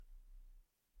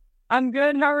I'm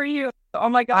good. How are you? Oh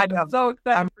my God, I'm so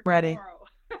excited I'm for ready. tomorrow.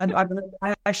 And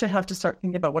I actually have to start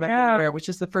thinking about what I'm going to Yeah. wear, which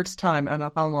is the first time. I don't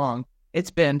know how long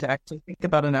it's been to actually think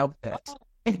about an outfit. Oh,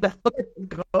 Look at me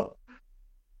go.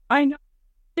 I know.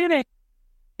 Kidding.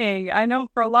 I know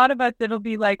for a lot of us, it'll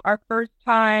be like our first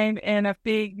time in a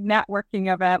big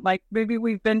networking event. Like maybe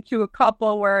we've been to a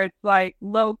couple where it's like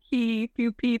low key,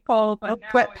 few people, No but now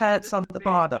sweatpants this on is the big.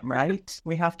 bottom, right?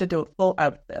 We have to do a full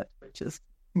outfit, which is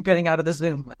getting out of the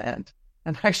Zoom land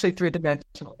and actually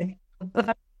three-dimensionally.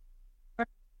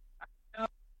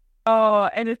 Oh,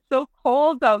 and it's so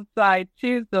cold outside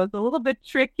too, so it's a little bit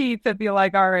tricky to be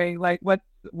like, all right, like what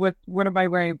am I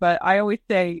wearing? But I always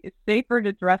say it's safer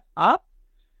to dress up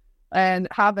and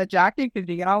have a jacket because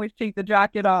you can always take the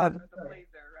jacket off with the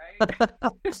blazer,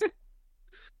 right?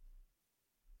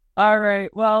 All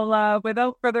right. Well,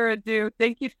 without further ado,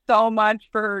 thank you so much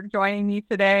for joining me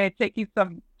today, taking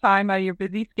some time out of your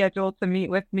busy schedule to meet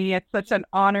with me. It's such an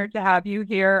honor to have you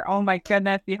here. Oh my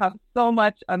goodness, you have so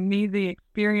much amazing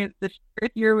experience to share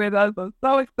here with us. I'm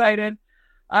so excited.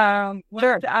 Sure.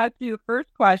 Wanted to ask you the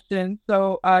first question.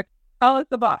 So, tell us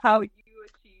about how you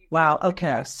achieve your Wow.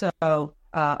 Okay. success. So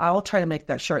I will try to make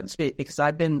that short and sweet because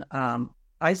I've been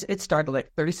it started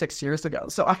like 36 years ago.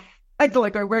 So I feel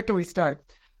like where can we start?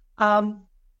 Um,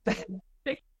 as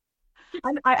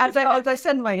I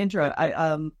said in my intro,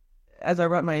 as I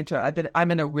wrote my intro,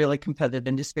 I'm in a really competitive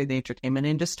industry, the entertainment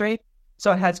industry.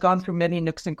 So it has gone through many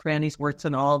nooks and crannies, works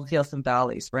in all the hills and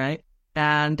valleys, right?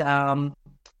 And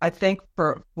I think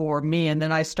for me, and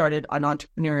then I started an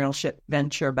entrepreneurship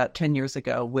venture about 10 years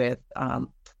ago with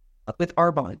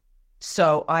Arbonne.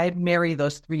 So I marry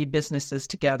those three businesses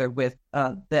together with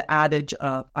the adage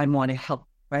of I want to help,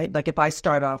 right? Like if I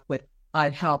start off with I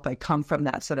help, I come from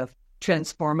that sort of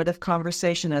transformative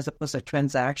conversation as opposed to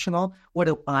transactional. What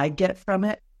do I get from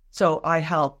it? So I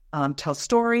help tell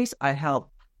stories. I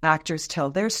help actors tell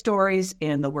their stories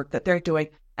in the work that they're doing.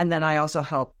 And then I also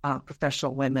help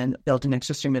professional women build an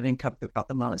extra stream of income throughout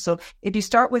the month. So if you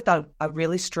start with a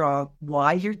really strong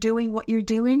why you're doing what you're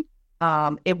doing,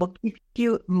 it will keep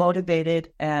you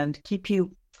motivated and keep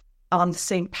you on the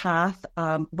same path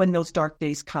when those dark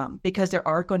days come, because there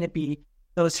are going to be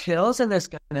those hills and there's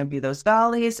going to be those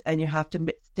valleys, and you have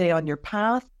to stay on your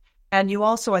path. And you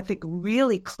also, I think,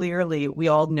 really clearly, we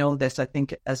all know this, I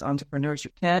think, as entrepreneurs,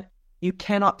 you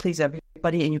cannot please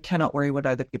everybody and you cannot worry what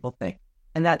other people think.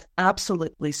 And that's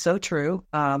absolutely so true.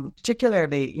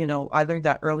 Particularly, I learned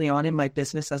that early on in my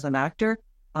business as an actor.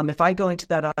 If I go into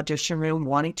that audition room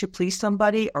wanting to please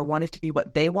somebody or wanting to be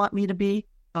what they want me to be,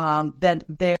 then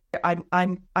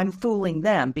I'm fooling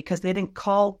them because they didn't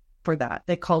call for that.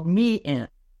 They called me in.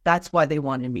 That's why they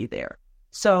wanted me there.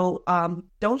 So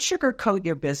don't sugarcoat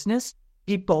your business.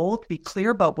 Be bold. Be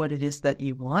clear about what it is that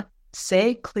you want.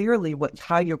 Say clearly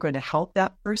how you're going to help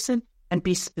that person, and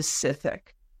be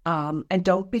specific. And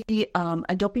don't be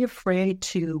afraid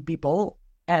to be bold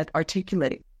and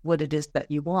articulate what it is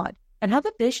that you want, and have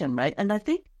a vision, right? And I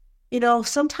think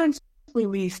sometimes when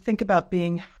we think about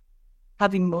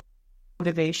having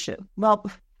motivation, well,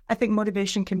 I think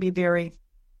motivation can be very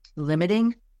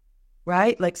limiting,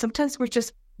 right? Like sometimes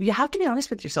you have to be honest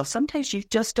with yourself. Sometimes you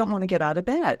just don't want to get out of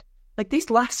bed. Like these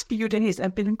last few days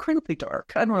have been incredibly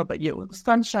dark. I don't know about you. The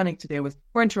sun shining today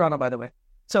we're in Toronto, by the way.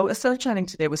 So the sun shining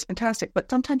today was fantastic, but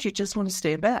sometimes you just want to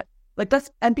stay in bed.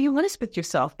 And be honest with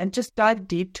yourself and just dive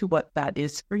deep to what that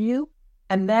is for you.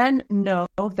 And then know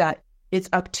that it's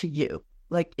up to you.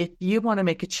 Like if you want to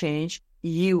make a change,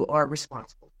 you are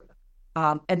responsible for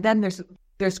that. And then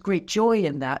there's great joy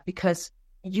in that because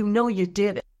you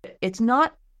did it. It's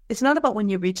not about when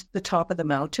you reach the top of the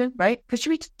mountain, right? Because you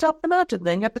reach the top of the mountain,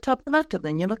 then you're at the top of the mountain,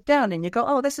 then you look down and you go,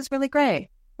 oh, this is really great.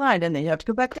 Fine. And then you have to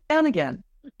go back down again.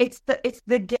 It's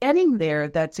the getting there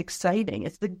that's exciting.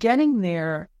 It's the getting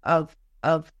there of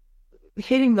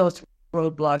hitting those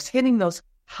roadblocks, hitting those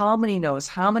how many no's,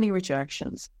 how many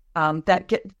rejections,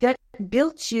 that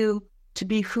builds you to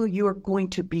be who you are going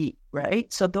to be,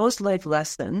 right? So those life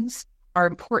lessons are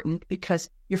important because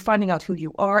you're finding out who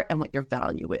you are and what your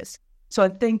value is. So I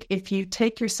think if you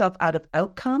take yourself out of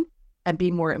outcome and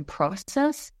be more in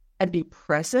process and be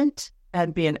present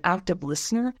and be an active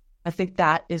listener, I think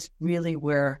that is really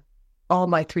where all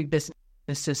my three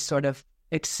businesses sort of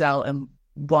excel and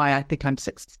why I think I'm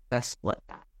successful at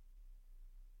that.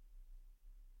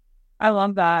 I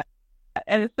love that.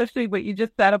 And especially what you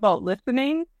just said about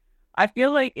listening. I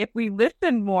feel like if we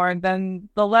listen more, then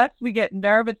the less we get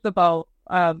nervous about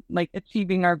like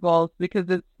achieving our goals, because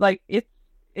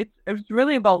it's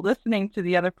really about listening to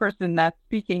the other person that's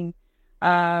speaking,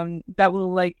 that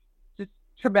will like just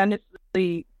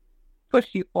tremendously push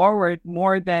you forward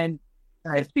more than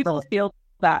Right. Because people feel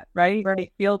that, right?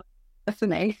 They feel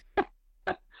listening.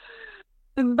 There's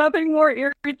nothing more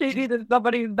irritating than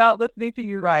somebody who's not listening to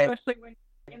you, Right. especially when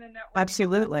you're in a network.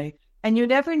 Absolutely. And you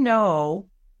never know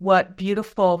what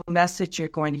beautiful message you're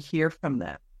going to hear from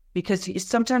them, because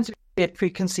sometimes we get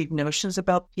preconceived notions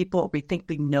about people. We think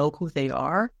we know who they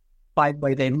are by the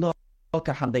way they look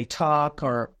or how they talk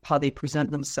or how they present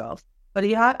themselves. But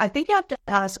I think you have to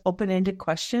ask open-ended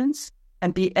questions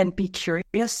and be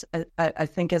curious. I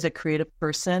think as a creative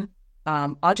person,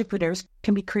 entrepreneurs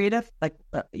can be creative. Like,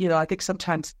 I think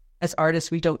sometimes as artists,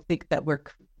 we don't think that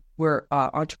we're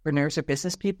entrepreneurs or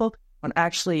business people. And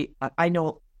actually, I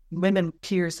know women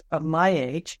peers of my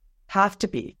age have to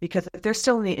be, because if they're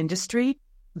still in the industry,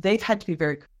 they've had to be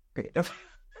very creative.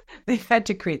 They've had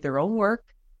to create their own work,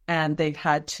 and they've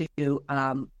had to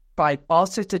by all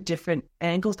sorts of different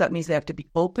angles. That means they have to be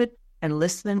open and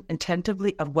listen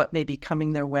attentively of what may be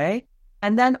coming their way.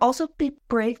 And then also be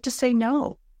brave to say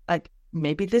no. Like,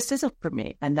 maybe this isn't for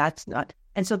me, and that's not.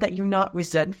 And so that you're not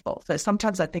resentful. So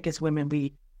sometimes I think as women,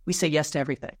 we say yes to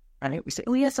everything, right? We say,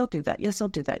 oh, yes, I'll do that. Yes, I'll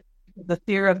do that. The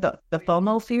fear of the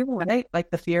FOMO fear, right? Like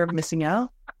the fear of missing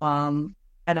out. And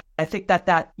I think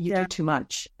that you do too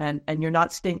much, and you're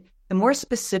not staying. The more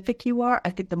specific you are,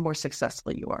 I think the more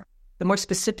successful you are. The more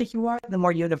specific you are, the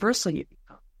more universal you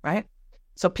become, right?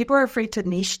 So people are afraid to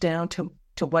niche down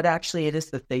to what actually it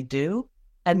is that they do.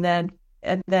 And then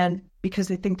because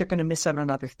they think they're going to miss out on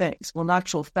other things. Well, in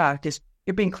actual fact is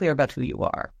you're being clear about who you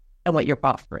are and what you're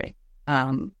offering.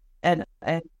 And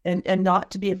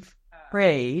not to be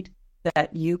afraid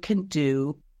that you can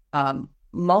do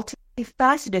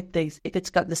multifaceted things if it's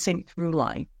got the same through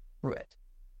line through it.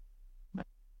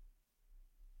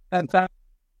 That's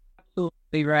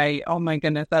absolutely right. Oh my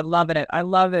goodness, I love it. I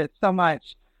love it so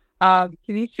much. Can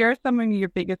you share some of your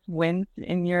biggest wins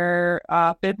in your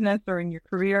business or in your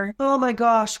career? Oh my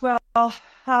gosh. Well, I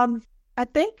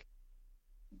think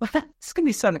it's going to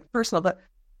be something personal, but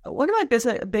one of my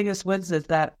biggest wins is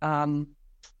that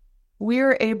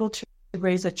we're able to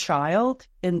raise a child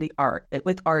in the art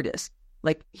with artists.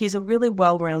 Like, he's a really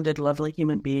well-rounded, lovely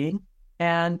human being,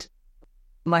 and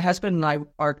my husband and I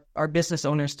are business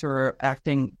owners through our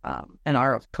acting and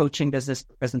our coaching business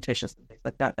presentations and things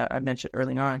like that I mentioned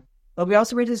early on. But we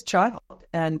also raised his child,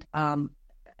 and on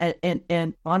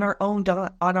our own.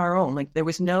 Like, there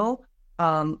was no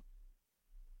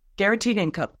guaranteed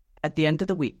income at the end of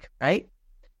the week, right?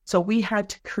 So we had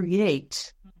to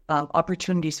create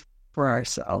opportunities for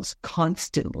ourselves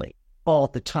constantly, all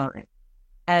the time,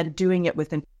 and doing it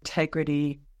with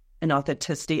integrity and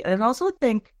authenticity. And I also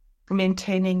think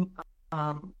maintaining,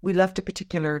 we left a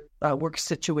particular work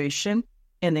situation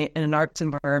in an arts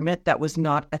environment that was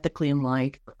not ethically in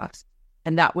line for us.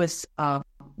 And that was,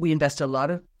 we invested a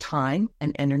lot of time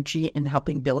and energy in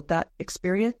helping build that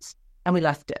experience, and we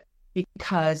left it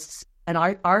because, and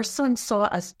our son saw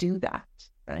us do that,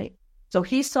 right? So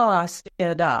he saw us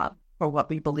stand up for what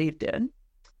we believed in,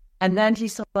 and then he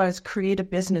saw us create a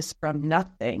business from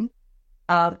nothing.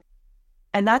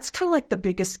 And that's kind of like the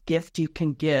biggest gift you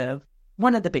can give.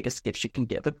 One of the biggest gifts you can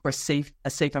give, of course, a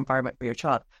safe environment for your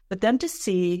child. But then to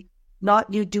see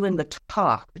not you doing the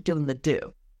talk, but doing the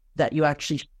do, that you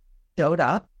actually showed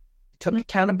up, took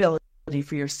accountability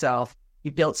for yourself,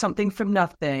 you built something from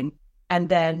nothing, and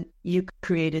then you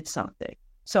created something.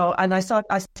 So, and I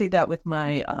see that with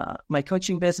my my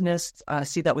coaching business. I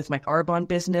see that with my Arbonne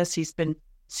business. He's been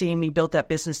seeing me build that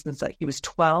business since he was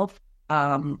 12.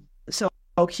 So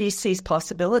he sees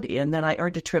possibility. And then I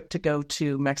earned a trip to go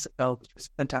to Mexico, which was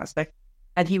fantastic.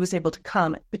 And he was able to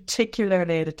come,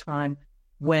 particularly at a time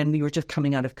when we were just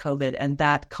coming out of COVID. And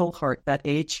that cohort, that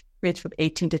age from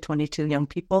 18 to 22 young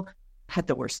people, had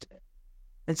the worst of it.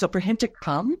 And so for him to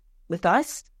come with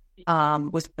us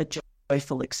was a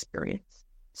joyful experience.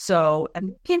 So, and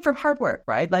it came from hard work,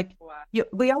 right? Like,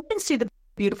 we often see the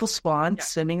beautiful swan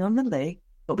swimming on the lake,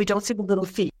 but we don't see the little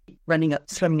feet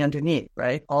swimming underneath,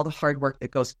 right? All the hard work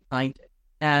that goes behind it.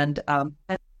 And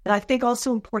I think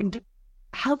also important to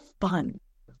have fun.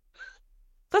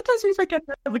 Sometimes we forget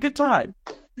to have a good time.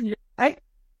 Yeah.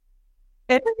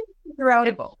 Everything's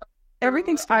figure-outable.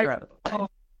 Everything's figure-outable. Right?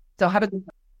 So have a good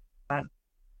time.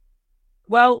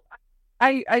 Well,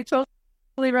 I totally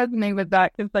resonate with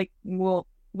that because, like,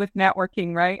 with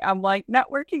networking, right? I'm like,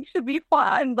 networking should be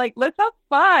fun. Like, let's have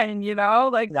fun,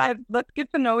 like, let's get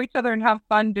to know each other and have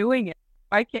fun doing it.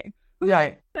 I can't.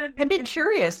 Yeah. And be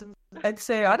curious and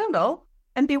say, I don't know,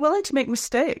 and be willing to make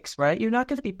mistakes, right? You're not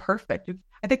going to be perfect.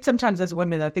 I think sometimes as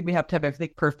women, I think we have to have everything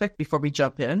perfect before we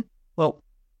jump in. Well,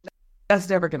 that's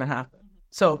never going to happen.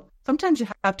 So sometimes you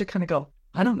have to kind of go,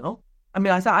 I don't know. I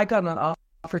mean, I got an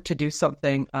offered to do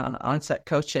something on-set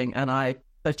coaching, and I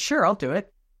said, sure, I'll do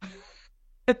it.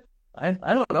 I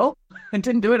don't know. I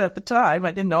didn't do it at the time.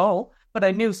 I didn't know, but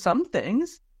I knew some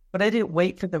things, but I didn't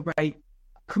wait for the right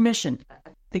permission.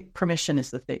 I think permission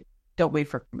is the thing. Don't wait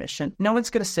for permission. No one's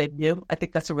going to save you. I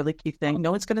think that's a really key thing.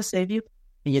 No one's going to save you,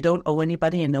 and you don't owe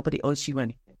anybody, and nobody owes you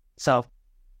anything. So,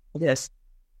 yes.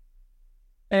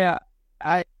 Yeah.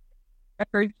 I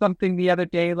heard something the other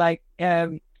day, like,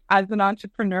 as an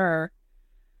entrepreneur,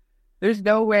 there's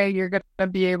no way you're going to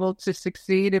be able to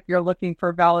succeed if you're looking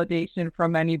for validation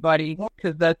from anybody,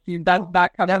 because that's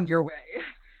not coming your way.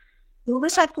 You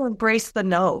always have to embrace the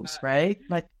no's, right?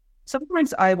 Like,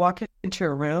 sometimes I walk into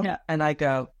a room and I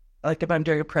go, like if I'm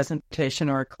doing a presentation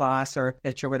or a class or a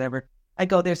pitch or whatever, I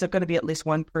go, there's going to be at least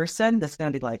one person that's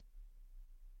going to be like,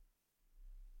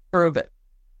 prove it.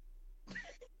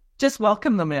 Just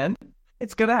welcome them in.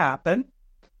 It's going to happen.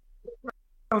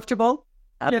 Comfortable.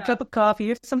 Have a cup of coffee,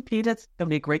 have some peanuts. It's going to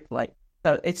be a great flight.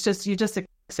 So it's just, you just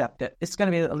accept it. It's going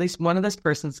to be at least one of those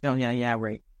persons going, yeah,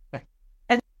 right.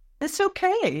 And it's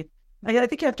okay. I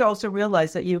think you have to also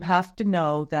realize that you have to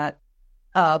know that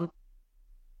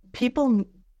people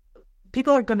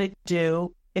are going to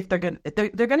do they're going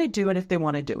to do it if they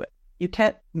want to do it. You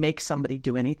can't make somebody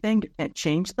do anything. You can't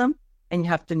change them, and you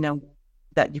have to know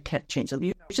that you can't change them.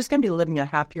 You're just going to be living a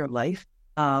happier life.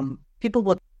 People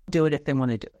will do it if they want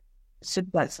to do it. So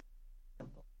that's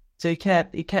simple. So you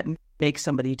can't make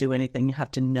somebody do anything. You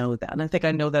have to know that. And I think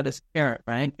I know that as a parent,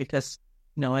 right? Because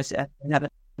as I have an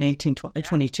 18, 20,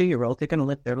 22-year-old, they're going to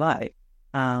live their life.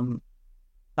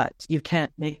 But you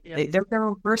can't make they're their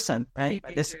own person, right?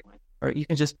 By this point. Or you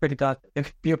can just pray to God that they'll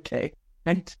be okay.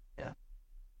 Right?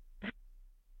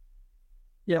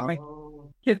 Yeah, my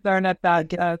kids aren't at that.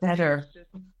 Better.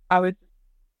 I was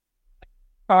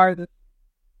car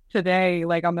today,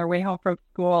 like on their way home from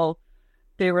school,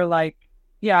 they were like,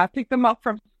 I picked them up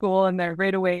from school, and they're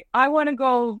right away, I want to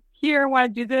go here, I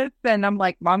want to do this. And I'm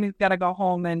like, Mommy's got to go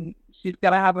home, and she's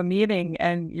got to have a meeting,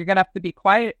 and you're going to have to be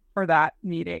quiet for that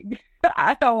meeting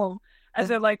at home. And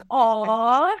they're like,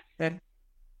 aw.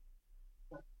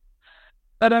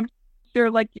 But I'm sure,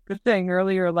 like you were saying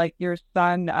earlier, like your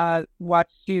son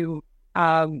watched you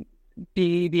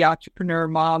be the entrepreneur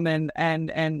mom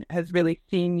and has really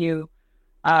seen you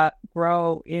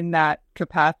grow in that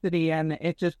capacity, and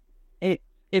it's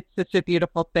such a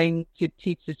beautiful thing to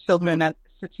teach the children at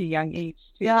such a young age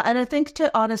too. Yeah, and I think to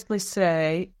honestly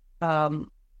say,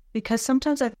 because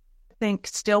sometimes I think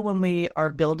still when we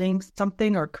are building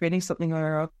something or creating something on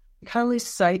our own, we kind of lose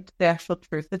sight the actual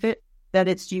truth of it, that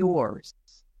it's yours,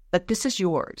 that this is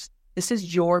yours, this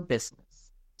is your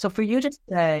business. So for you to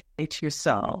say to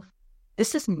yourself,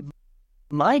 this is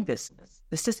my business,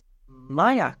 this is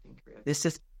my acting career, this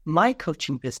is my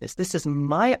coaching business, this is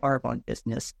my Arbonne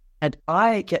business, and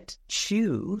I get to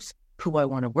choose who I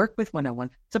want to work with when I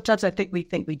want. Sometimes I think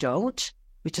we don't.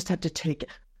 We just have to take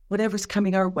whatever's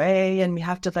coming our way, and we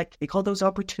have to take all those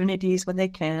opportunities when they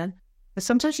can. But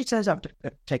sometimes you just have to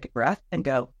take a breath and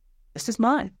go, this is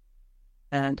mine.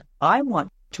 And I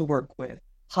want to work with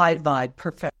high vibe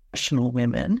professional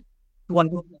women who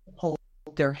want to hold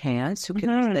their hands, who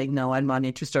can say, no, I'm not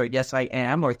interested, or yes, I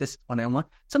am, or this is what I want.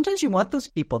 Sometimes you want those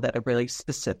people that are really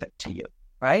specific to you,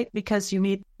 right? Because you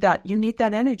need that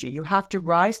energy. You have to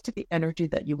rise to the energy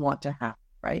that you want to have,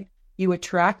 right? You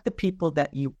attract the people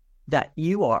that you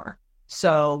are.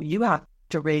 So you have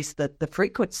to raise the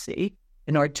frequency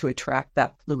in order to attract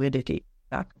that fluidity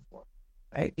back and forth,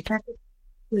 right? You can't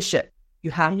push it.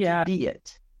 You have to be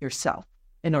it yourself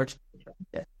in order to attract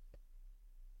it.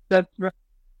 That's right.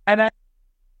 And I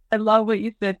love what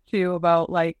you said too about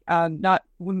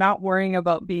not worrying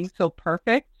about being so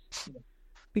perfect,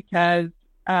 because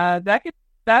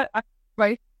that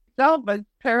myself has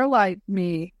paralyzed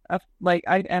me.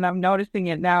 I'm noticing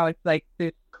it now. It's like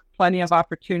there's plenty of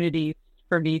opportunities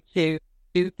for me to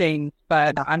do things,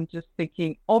 but I'm just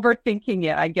overthinking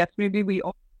it. I guess maybe we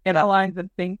analyze and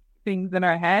think things in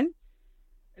our head.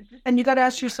 And you got to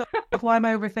ask yourself, why am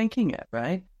I overthinking it,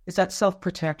 right? Is that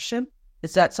self-protection?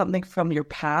 Is that something from your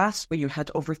past where you had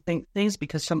to overthink things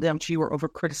because sometimes you were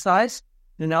over-criticized?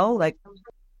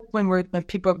 When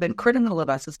people have been critical of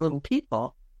us as little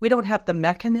people, we don't have the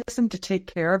mechanism to take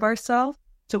care of ourselves.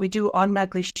 So we do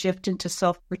automatically shift into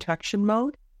self-protection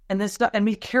mode. And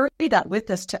we carry that with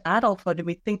us to adulthood, and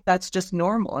we think that's just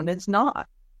normal, and it's not.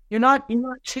 You're not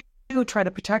to try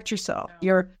to protect yourself.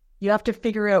 No. You have to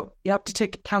figure out, you have to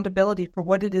take accountability for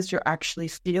what it is you're actually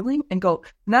feeling and go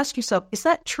and ask yourself, is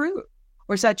that true?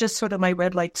 Or is that just sort of my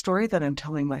red light story that I'm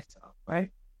telling myself,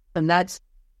 right? And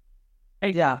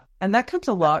and that comes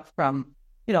a lot from,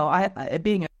 I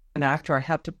being an actor, I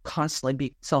have to constantly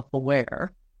be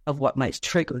self-aware of what my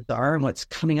triggers are and what's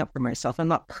coming up for myself. I'm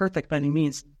not perfect by any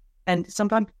means. And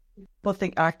sometimes people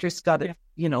think actors got it,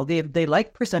 they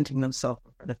like presenting themselves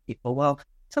in front of people. Well,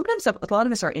 sometimes a lot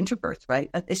of us are introverts, right?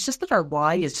 It's just that our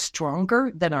why is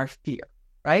stronger than our fear,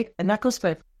 right? And that goes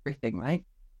for everything, right?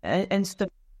 And so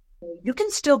you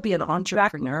can still be an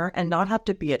entrepreneur and not have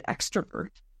to be an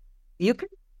extrovert. You can,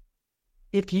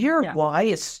 if your why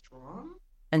is strong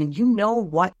and you know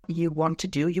what you want to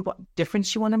do, what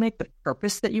difference you want to make, the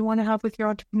purpose that you want to have with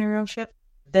your entrepreneurship,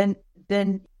 then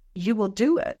you will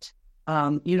do it.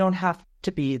 You don't have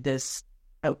to be this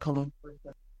outcome.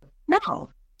 No.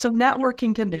 So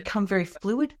networking can become very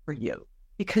fluid for you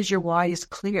because your why is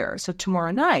clear. So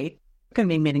tomorrow night, you're going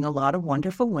to be meeting a lot of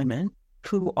wonderful women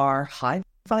who are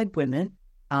high-vibe women,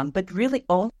 but really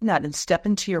own that and step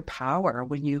into your power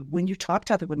when you talk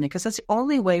to other women, because that's the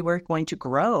only way we're going to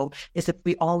grow is if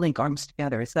we all link arms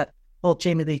together. It's that whole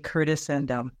Jamie Lee Curtis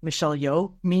and Michelle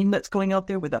Yeoh meme that's going out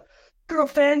there with a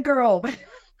fangirl.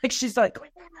 Like she's like,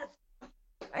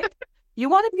 right? You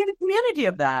want to be in a community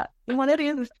of that. You want to be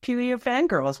in a community of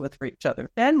fangirls with for each other,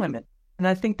 fan women. And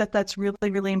I think that that's really,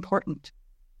 really important.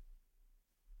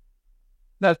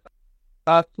 That's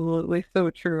absolutely so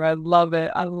true. I love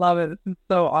it. This is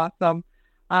so awesome.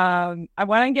 I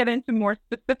want to get into more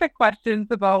specific questions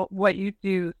about what you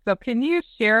do. So can you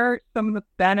share some of the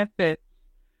benefits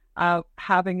of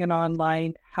having an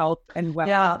online health and wellness?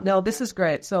 Yeah, no, this is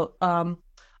great. So I'm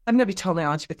going to be totally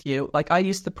honest with you. Like I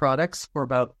used the products for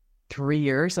about 3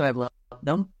 years and I loved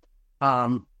them.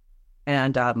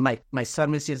 And my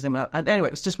son was using them. And anyway,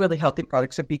 it was just really healthy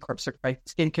products. So B Corp certified,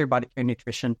 skincare, body care,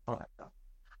 nutrition, all that stuff.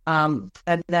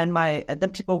 And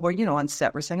then people were, on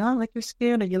set were saying, "Oh, I like your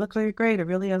skin, and you look really great. I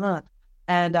really am not."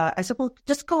 And I said, "Well,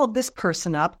 just call this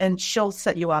person up, and she'll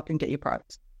set you up and get you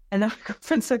products." And then my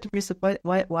girlfriend said to me, "said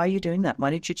Why are you doing that?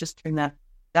 Why don't you just turn that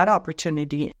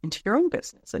opportunity into your own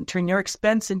business and turn your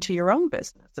expense into your own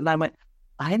business?" And I went,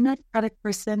 "I'm not a product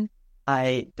person.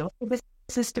 I don't have a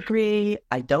business degree.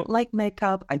 I don't like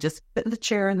makeup. I just sit in the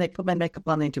chair and they put my makeup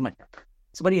on and they do my hair.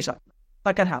 So what are you talking about?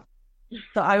 Not gonna happen."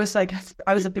 So I was like,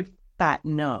 I was a big fat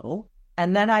no.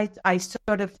 And then I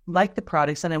sort of liked the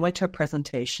products, and I went to a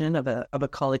presentation of a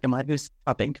colleague of mine who's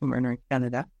a top income earner in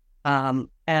Canada. And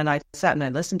I sat and I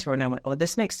listened to her, and I went, "Oh,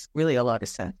 this makes really a lot of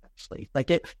sense, actually." Like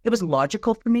it was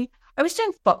logical for me. I was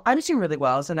doing really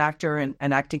well as an actor and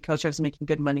an acting coach. I was making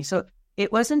good money. So it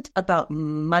wasn't about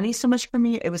money so much for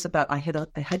me. It was about I hit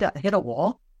a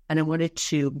wall, and I wanted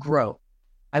to grow.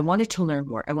 I wanted to learn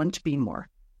more. I wanted to be more.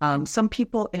 Some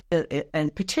people,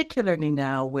 and particularly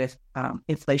now with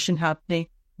inflation happening,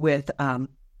 with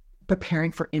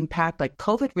preparing for impact, like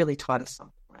COVID really taught us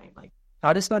something, right? Like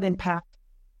taught us about impact,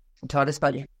 taught us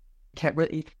about you can't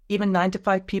really, even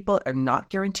 9-to-5 people are not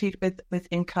guaranteed with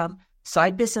income.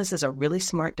 Side businesses are really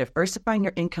smart. Diversifying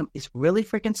your income is really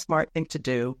freaking smart thing to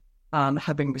do.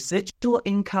 Having residual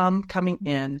income coming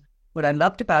in. What I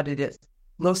loved about it is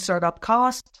low startup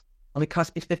cost. Only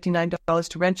cost me $59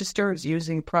 to register. I was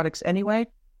using products anyway.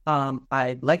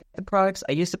 I like the products.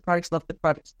 I use the products, love the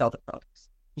products, sell the products.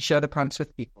 You share the products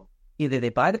with people. Either they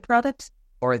buy the products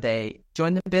or they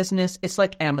join the business. It's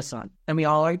like Amazon. And we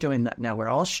all are doing that now. We're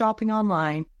all shopping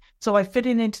online. So I fit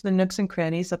it into the nooks and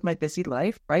crannies of my busy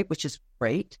life, right? Which is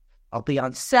great. I'll be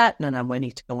on set and then I'm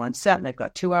waiting to go on set and I've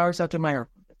got 2 hours out of my own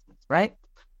business, right?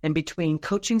 In between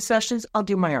coaching sessions, I'll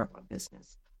do my own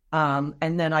business.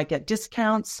 And then I get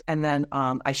discounts, and then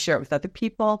I share it with other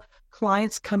people.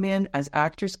 Clients come in as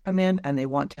actors come in, and they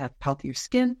want to have healthier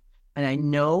skin. And I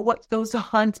know what goes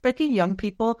on, especially young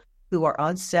people who are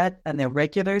on set and they're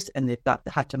regulars, and they've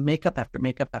had to makeup after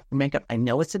makeup after makeup. I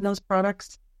know it's in those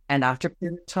products, and after a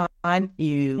period of time,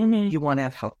 you want to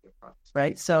have healthier products,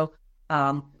 right? So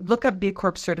look up B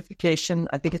Corp certification.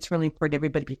 I think it's really important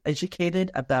everybody be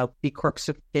educated about B Corp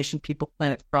certification, people,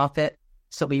 planet, profit.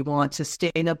 So we want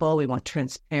sustainable, we want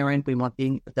transparent, we want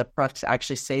the products to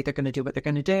actually say they're going to do what they're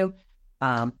going to do,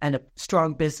 and a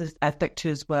strong business ethic too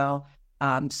as well.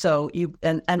 So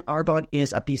Arbonne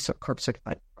is a B Corp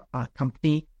certified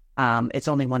company. It's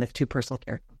only one of 2 personal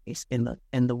care companies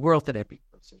in the world that are B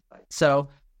Corp certified. So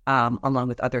along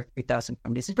with other 3,000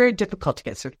 companies, it's very difficult to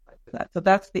get certified for that. So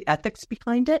that's the ethics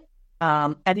behind it.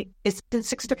 And it's in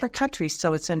 6 different countries.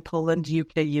 So it's in Poland,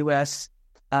 UK, US,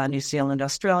 New Zealand,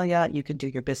 Australia. You can do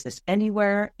your business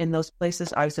anywhere in those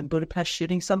places. I was in Budapest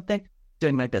shooting something,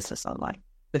 doing my business online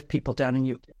with people down in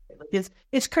UK.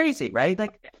 It's crazy, right?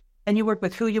 Like, and you work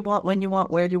with who you want, when you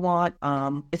want, where you want.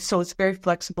 It's very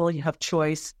flexible. You have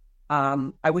choice.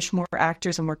 I wish more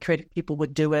actors and more creative people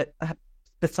would do it,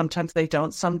 but sometimes they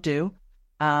don't. Some do.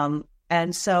 And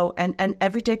And so, and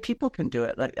everyday people can do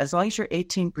it. Like, as long as you're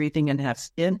 18, breathing, and have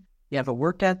skin, you have a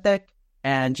work ethic,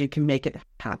 and you can make it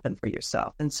happen for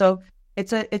yourself. And so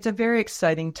it's a very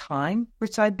exciting time for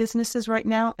side businesses right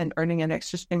now and earning an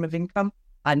extra stream of income.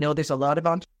 I know there's a lot of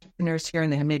entrepreneurs here,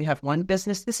 and they maybe have one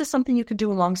business. This is something you can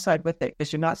do alongside with it,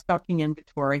 because you're not stocking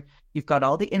inventory. You've got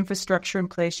all the infrastructure in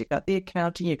place. You got the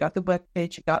accounting. You got the web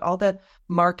page. You got all the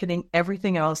marketing.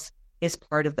 Everything else is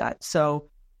part of that. So,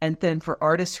 and then for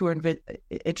artists who are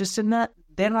interested in that,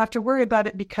 they don't have to worry about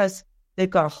it, because they've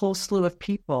got a whole slew of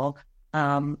people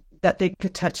that they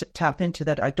could tap into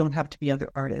that I don't have to be other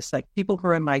artists. Like, people who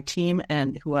are in my team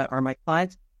and who are my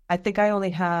clients, I think I only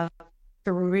have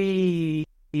 2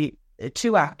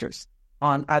 actors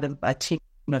out of a team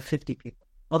of 50 people.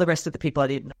 All the rest of the people I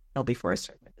didn't know before I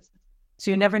started my business.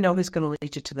 So you never know who's going to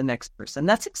lead you to the next person.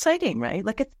 That's exciting, right?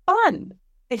 Like, it's fun.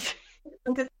 It's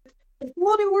a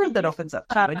new world that opens up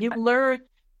to you, and you learn.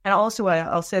 And also,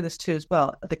 I'll say this too as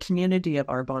well, the community of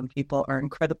Arbonne people are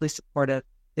incredibly supportive.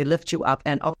 They lift you up.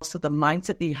 And also the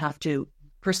mindset that you have to,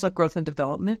 personal growth and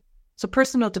development. So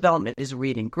personal development is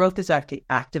reading. Growth is actually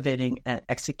activating and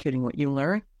executing what you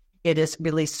learn. It has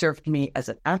really served me as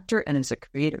an actor and as a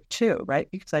creator too, right?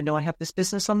 Because I know I have this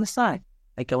business on the side.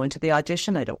 I go into the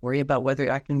audition. I don't worry about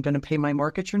whether I'm going to pay my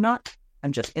mortgage or not.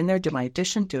 I'm just in there, do my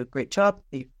audition, do a great job,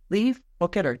 leave,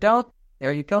 book it or don't.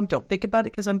 There you go. Don't think about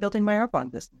it, because I'm building my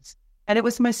Arbonne business. And it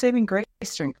was my saving grace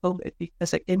during COVID,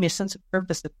 because it gave me a sense of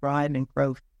purpose, of pride, and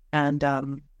growth. And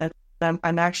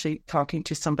I'm actually talking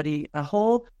to somebody, a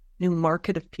whole new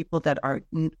market of people that are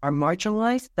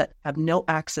marginalized, that have no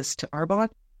access to Arbonne,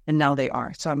 and now they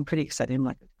are. So I'm pretty excited. I'm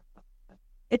like,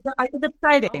 it's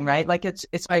exciting, right? Like, it's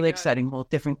really exciting. A whole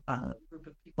different group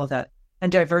of people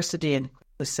and diversity and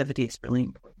inclusivity is really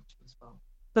important as well.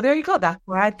 So there you go. That's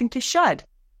why I think you should.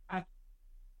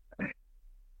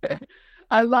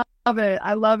 I love it.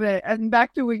 I love it. And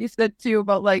back to what you said too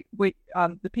about like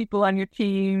the people on your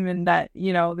team, and that,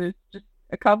 there's just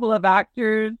a couple of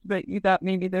actors, but you thought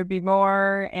maybe there'd be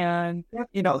more, and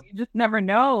you just never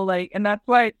know. Like, and that's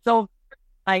why it's so,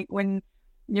 like, when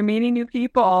you're meeting new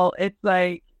people, it's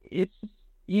like,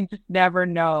 you just never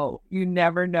know. You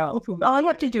never know. All you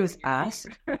have to do is ask.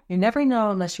 You never know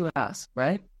unless you ask,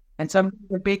 right? And some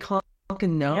people are big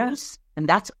honking no's, and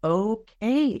that's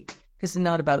okay. Because it's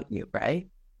not about you, right?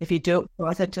 If you do it with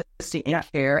authenticity and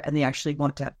care, and they actually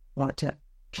want to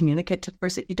communicate to the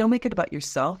person, you don't make it about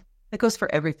yourself. That goes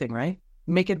for everything, right?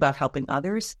 Make it about helping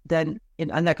others. And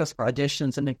that goes for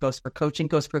auditions, and it goes for coaching,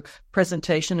 goes for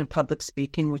presentation and public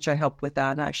speaking, which I help with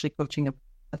that. I'm actually coaching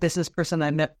a business person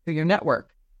I met through your network.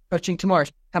 Coaching tomorrow,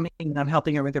 she's coming, and I'm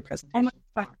helping her with her presentation.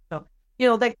 So,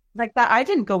 like that. I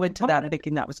didn't go into that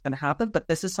thinking that was going to happen, but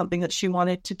this is something that she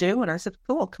wanted to do, and I said,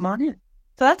 "Cool, come on in."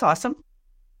 So that's awesome.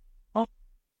 Oh,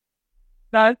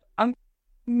 that's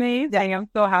amazing. I'm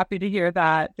so happy to hear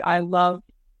that. I love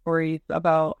stories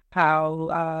about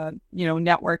how,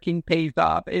 networking pays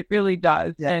off. It really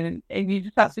does. Yeah. And you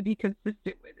just have to be consistent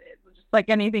with it, just like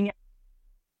anything.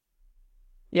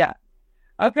 Yeah.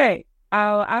 Okay.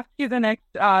 I'll ask you the next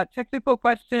technical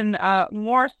question,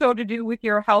 more so to do with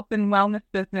your health and wellness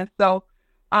business. So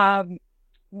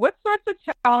what sorts of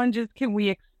challenges can we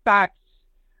expect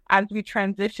as we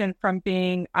transition from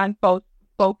being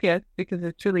unfocused, because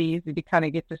it's really easy to kind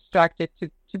of get distracted,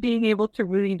 to being able to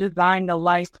really design the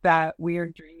life that we're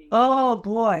dreaming? Oh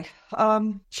boy.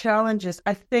 Challenges.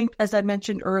 I think, as I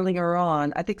mentioned earlier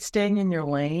on, I think staying in your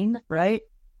lane, right?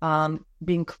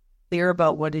 Being clear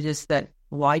about what it is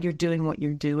why you're doing what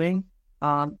you're doing.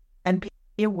 And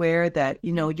be aware that,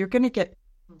 you're going to get,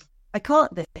 I call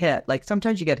it the hit. Like,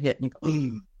 sometimes you get hit and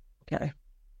you go,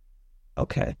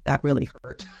 okay, that really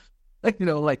hurt. Like,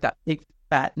 like that big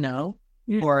fat no.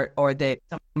 Yeah. Or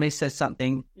somebody says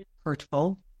something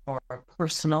hurtful or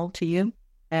personal to you.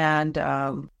 And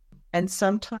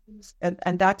sometimes,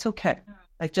 and that's okay.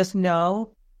 Like, just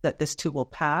know that this too will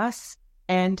pass.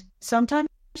 And sometimes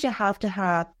you have to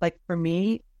have, like, for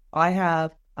me, I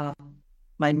have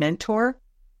my mentor,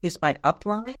 who's my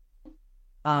upline.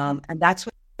 And that's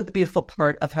what the beautiful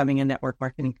part of having a network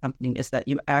marketing company is, that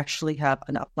you actually have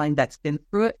an upline that's been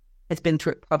through it. It's been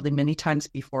through it probably many times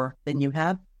before than you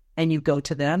have. And you go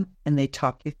to them and they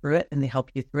talk you through it and they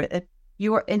help you through it.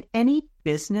 You are in any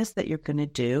business that you're going to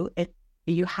do,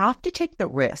 you have to take the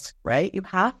risk, right? You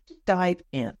have to dive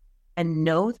in and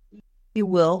know that you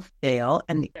will fail.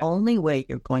 And the only way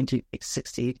you're going to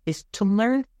succeed is to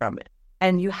learn from it.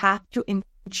 And you have to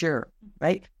endure,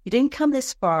 right? You didn't come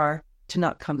this far to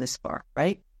not come this far,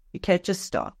 right? You can't just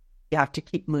stop. You have to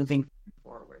keep moving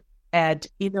forward. And,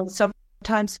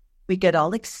 sometimes we get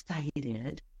all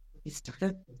excited. We start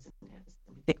a business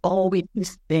and we They always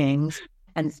things,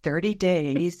 and 30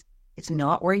 days, it's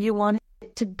not where you want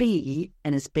it to be,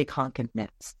 and it's big honking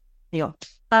mess. You know,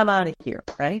 I'm out of here,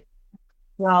 right?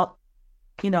 Well,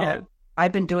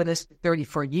 I've been doing this for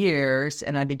 34 years,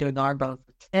 and I've been doing Artbound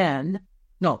for 10.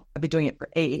 No, I've been doing it for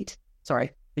 8. Sorry,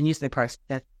 I've been using the price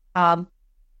for 10.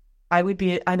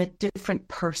 I'm a different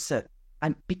person.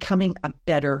 I'm becoming a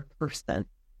better person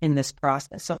in this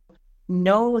process. So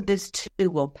know this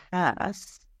too will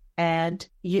pass, and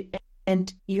you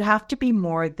have to be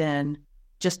more than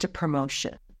just a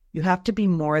promotion. You have to be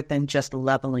more than just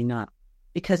leveling up,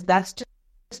 because that's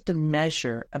just a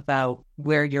measure about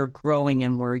where you're growing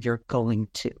and where you're going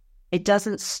to. It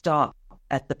doesn't stop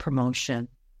at the promotion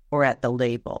or at the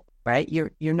label, right?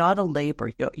 You're not a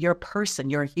labor. You're a person.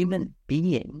 You're a human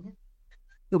being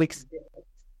who exists,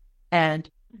 and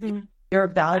you're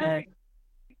valuable.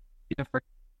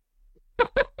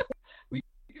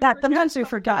 That sometimes we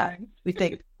forget. We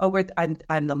think,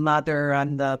 I'm the mother,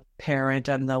 I'm the parent,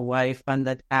 I'm the wife, I'm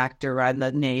the actor, I'm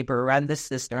the neighbor, I'm the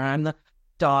sister, I'm the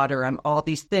daughter, I'm all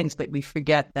these things, but we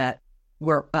forget that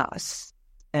we're us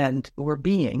and we're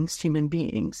beings, human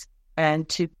beings, and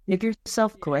to give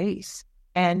yourself grace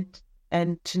and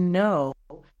to know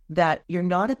that you're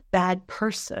not a bad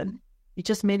person. You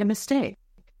just made a mistake.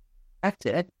 That's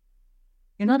it.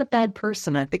 You're not a bad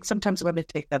person. I think sometimes women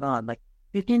take that on, like,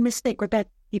 we've made a mistake, we're bad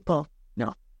people.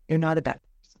 No, you're not a bad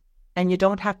person. And you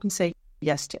don't have to say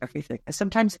yes to everything. I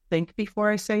sometimes think before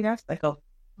I say yes, I go,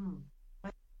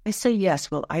 I say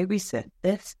yes, will I resent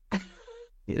this?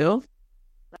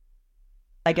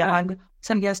 Like I'm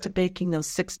saying yes to baking those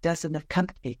 6 dozen of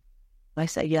cupcakes. I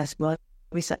say yes, will I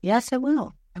resent? Yes, I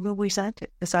will. I will resent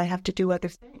it because I have to do other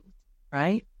things,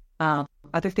 right?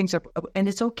 Other things are, and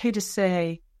it's okay to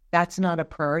say that's not a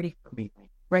priority for me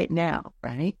right now,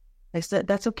 right? I said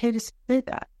that's okay to say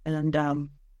that, and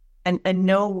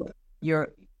know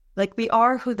you're like we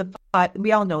are who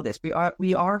we all know this. We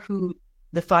are who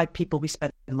the 5 people we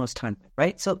spend the most time with,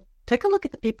 right? So take a look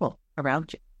at the people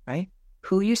around you, right?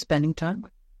 Who are you spending time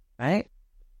with, right?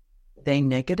 Are they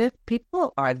negative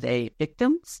people? Are they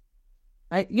victims?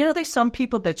 Right? There's some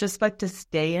people that just like to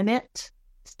stay in it,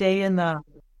 stay in the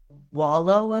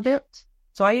wallow of it.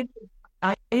 So I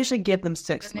usually give them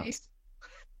 6 months,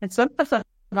 and sometimes I'm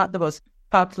not the most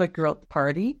popular girl at the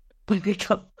party, but they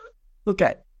go,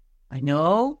 okay, I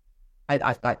know,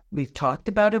 I we've talked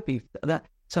about it,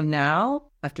 so now,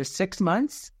 after 6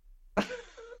 months,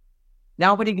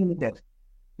 now what are you going to do?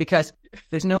 Because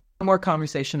there's no more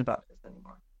conversation about this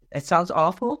anymore. It sounds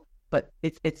awful, but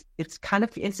it's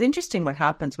interesting what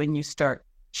happens when you start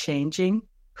changing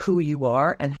who you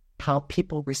are and how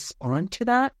people respond to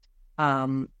that.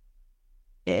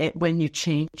 When you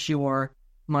change your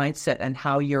mindset and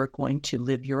how you're going to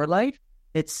live your life,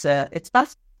 it's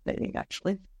fascinating,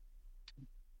 actually.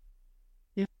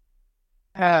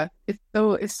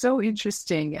 It's so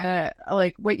interesting.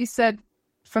 Like what you said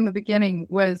from the beginning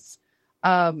was,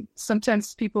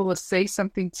 sometimes people will say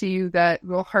something to you that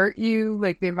will hurt you,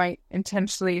 like they might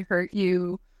intentionally hurt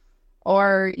you,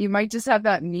 or you might just have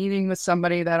that meeting with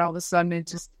somebody that all of a sudden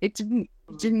it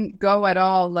didn't go at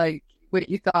all like what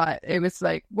you thought. It was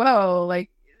like, whoa,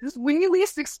 like when you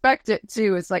least expect it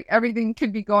too. It's like everything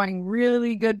could be going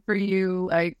really good for you,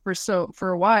 like for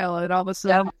a while, and all of a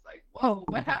sudden it's like, whoa,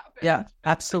 what happened? Yeah,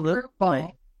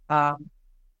 absolutely.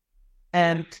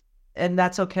 And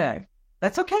that's okay.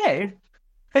 That's okay.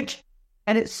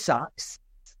 And it sucks.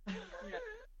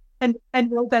 And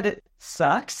know that it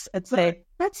sucks and say,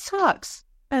 that sucks.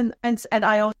 And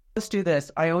I always do this.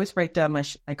 I always write down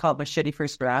I call it my shitty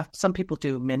first draft. Some people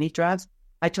do mini drafts.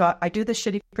 I do the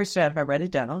shitty first draft. I write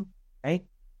it down, right?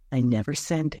 I never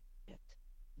send it.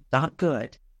 Not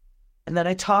good. And then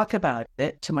I talk about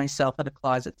it to myself in a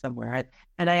closet somewhere.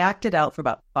 And I act it out for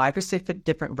about 5 or 6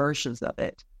 different versions of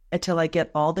it until I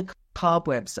get all the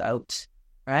cobwebs out,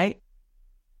 right?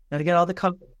 Gotta get all the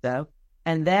cobwebs out.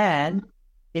 And then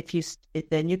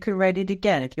then you can write it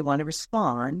again if you want to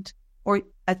respond. Or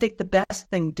I think the best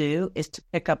thing to do is to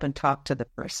pick up and talk to the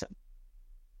person.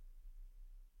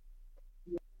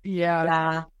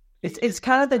 Yeah. It's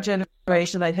kind of the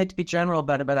generation. I hate to be general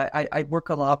about it, but I work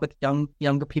a lot with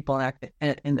younger people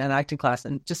in acting class,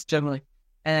 and just generally,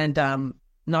 and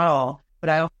not all, but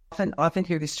I often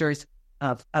hear these stories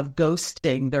of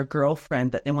ghosting their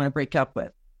girlfriend that they want to break up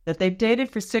with, that they've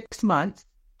dated for 6 months,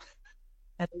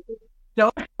 and they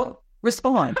don't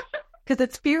respond because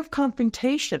it's fear of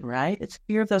confrontation, right? It's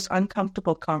fear of those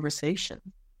uncomfortable conversations,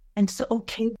 and it's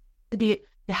okay to be.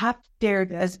 You have to dare,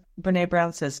 as Brene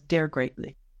Brown says, dare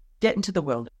greatly. Get into the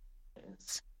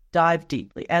wilderness. Dive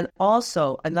deeply. And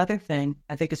also, another thing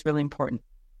I think is really important,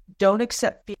 don't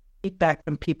accept feedback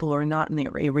from people who are not in the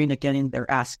arena getting their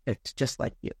ass kicked just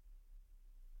like you.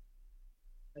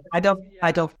 I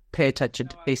don't pay attention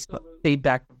to Facebook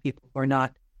feedback from people who are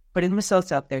not putting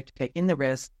themselves out there, to taking the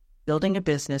risk, building a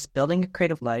business, building a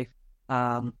creative life.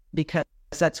 Because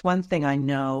that's one thing I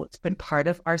know it's been part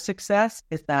of our success,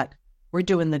 is that we're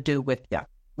doing the do with you.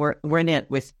 We're in it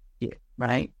with you,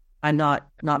 right? I'm not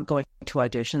going to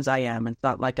auditions. I am. It's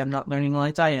not like I'm not learning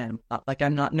lines. I am. Not like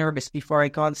I'm not nervous before I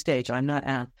go on stage. I'm not.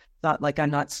 It's not like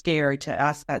I'm not scared to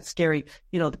ask that scary,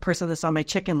 the person that's on my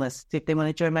chicken list, see if they want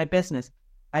to join my business.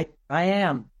 I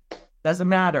am. Doesn't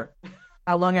matter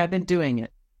how long I've been doing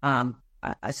it. So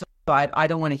I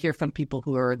don't want to hear from people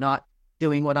who are not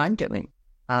doing what I'm doing.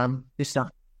 Just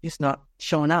not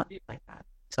showing up like that.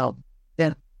 So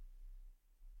yeah.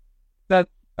 That's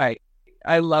right.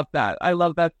 I love that. I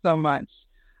love that so much.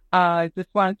 I just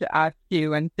wanted to ask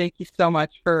you, and thank you so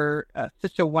much for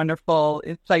such a wonderful,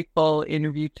 insightful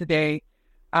interview today.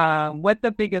 What's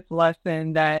the biggest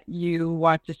lesson that you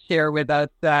want to share with us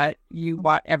that you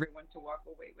want everyone to walk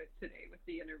away with today with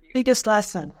the interview? Biggest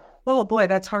lesson? Oh boy,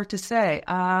 that's hard to say.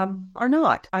 Or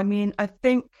not. I mean, it's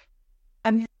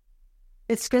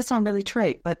going to sound really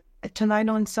trite, but to thy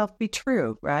own self be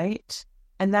true, right?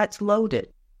 And that's loaded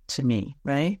to me,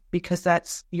 right? Because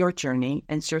that's your journey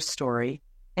and it's your story.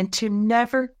 And to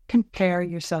never compare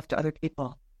yourself to other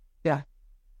people. Yeah.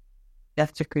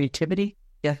 Death to creativity,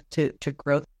 death to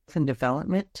growth and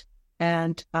development.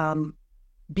 And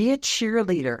be a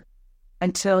cheerleader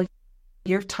until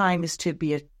your time is to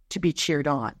be cheered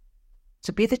on.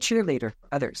 So be the cheerleader for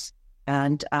others.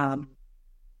 And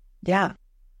yeah.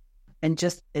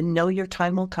 And know your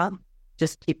time will come.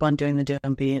 Just keep on doing the do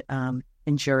and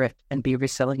endure it and be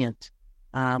resilient.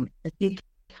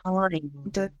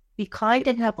 Be kind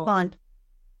and have fun.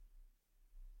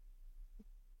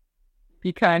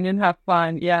 Be kind and have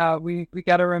fun. Yeah, we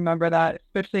got to remember that,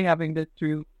 especially having been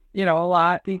through, a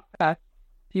lot these past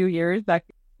few years. I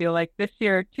feel like this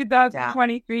year,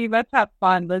 2023, let's have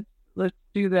fun. Let's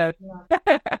do this.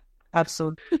 Yeah.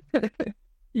 Absolutely.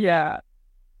 Yeah.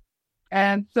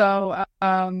 And so,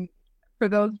 for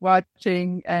those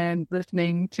watching and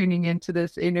listening, tuning into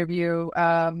this interview,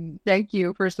 thank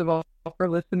you, first of all, for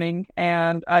listening.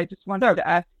 And I just wanted to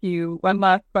ask you one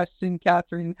last question,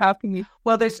 Catherine. How can we...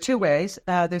 Well, there's two ways.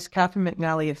 There's Catherine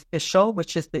McNally Official,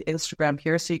 which is the Instagram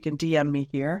here, so you can DM me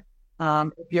here.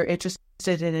 If you're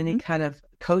interested in any kind of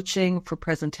coaching for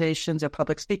presentations or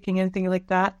public speaking, anything like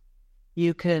that,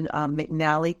 you can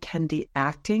McNally Kendi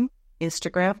Acting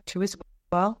Instagram too as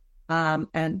well.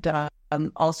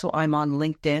 Also, I'm on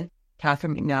LinkedIn,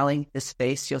 Catherine McNally, the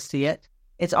space, you'll see it.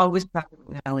 It's always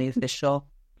Catherine McNally Official,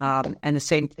 and the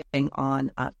same thing on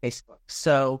Facebook.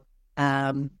 So,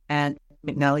 and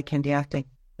McNally Kendi Acting,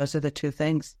 those are the two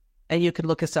things. And you can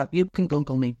look us up. You can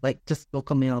Google me, just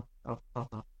Google me. I'll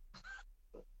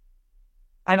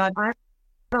I'm on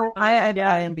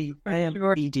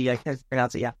IMBD, I can't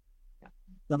pronounce it, yeah.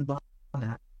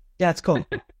 Yeah, it's cool.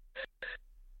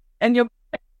 And you'll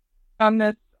on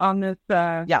this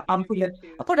yeah, I'll put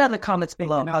it in the comments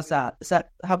below. How's that? Is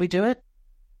that how we do it?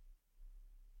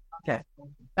 Okay.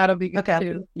 That'll be good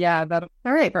too. Yeah, all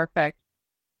right, perfect.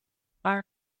 All right.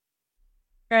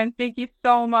 And thank you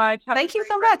so much. Thank you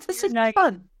so much. This is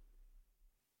fun.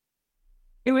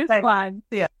 It was fun.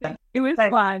 Yeah. It was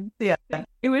fun. Yeah.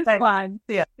 It was fun.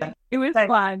 Yeah. It was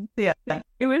fun. Yeah.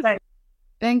 It was.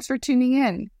 Thanks for tuning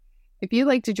in. If you'd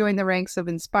like to join the ranks of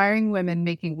inspiring women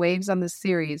making waves on this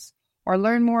series, or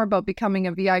learn more about becoming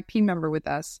a VIP member with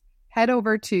us, head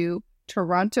over to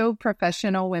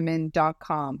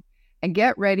torontoprofessionalwomen.com and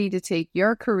get ready to take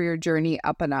your career journey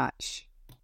up a notch.